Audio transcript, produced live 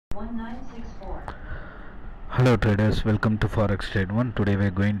Hello traders, welcome to Forex Trade 1. Today we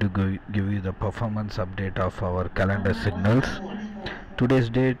are going to give you the performance update of our calendar signals. Today's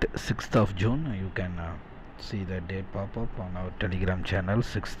date 6th of June. You can see the date pop up on our Telegram channel,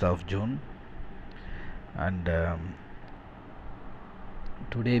 6th of June. And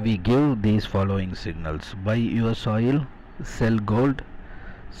today we give these following signals: buy USOIL, sell gold,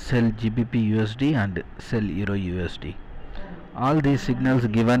 sell GBPUSD and sell EURUSD. All these signals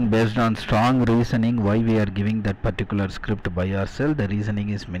given based on strong reasoning why we are giving that particular script buy or sell. The reasoning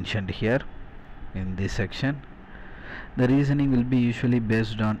is mentioned here in this section. The reasoning will be usually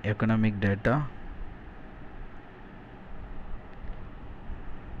based on economic data,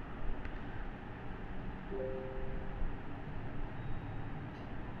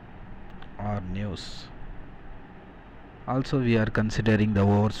 or news. Also we are considering the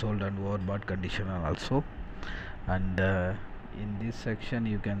oversold and overbought condition also. And in this section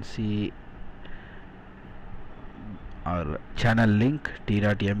you can see our channel link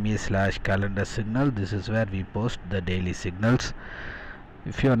t.me/calendar signal. This is where we post the daily signals.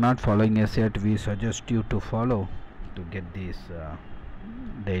 If you are not following us yet, we suggest you to follow to get these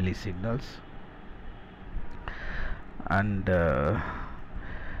daily signals. And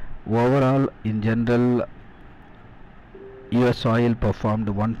overall, in general, USOIL performed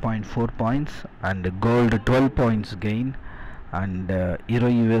 1.4 points and gold 12 points gain, and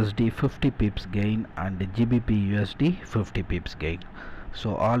EURUSD 50 pips gain, and GBPUSD 50 pips gain.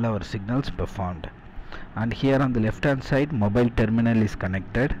 So all our signals performed. And here on the left hand side, mobile terminal is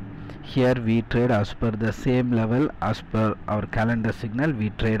connected. Here we trade as per the same level as per our calendar signal. We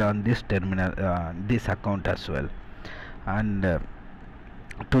trade on this terminal, this account as well. And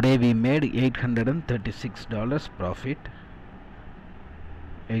today we made $836 profit.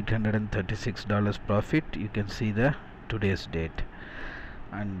 $836 profit. You can see the today's date.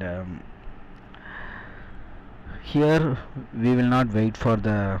 And here we will not wait for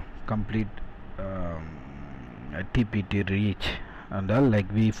the complete TPT reach and all.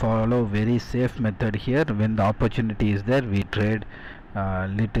 Like, we follow very safe method here. When the opportunity is there, we trade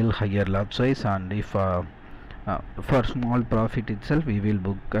little higher lot size, and if for small profit itself, we will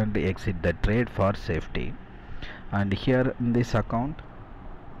book and exit the trade for safety. And here in this account,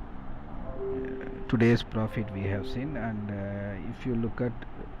 today's profit we have seen. And if you look at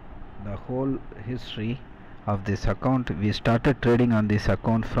the whole history of this account, we started trading on this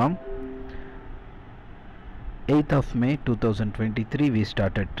account from 8th of May 2023. We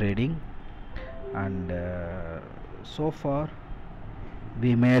started trading, and so far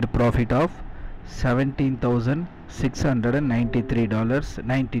we made profit of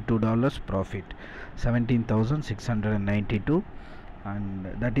 $17,692 profit, 17,692, and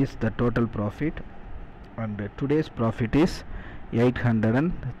that is the total profit. And today's profit is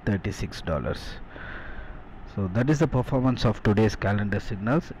 $836. So that is the performance of today's calendar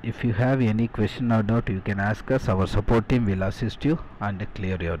signals. If you have any question or doubt, you can ask us. Our support team will assist you and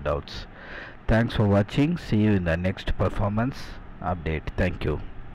clear your doubts. Thanks for watching. See you in the next performance update. Thank you.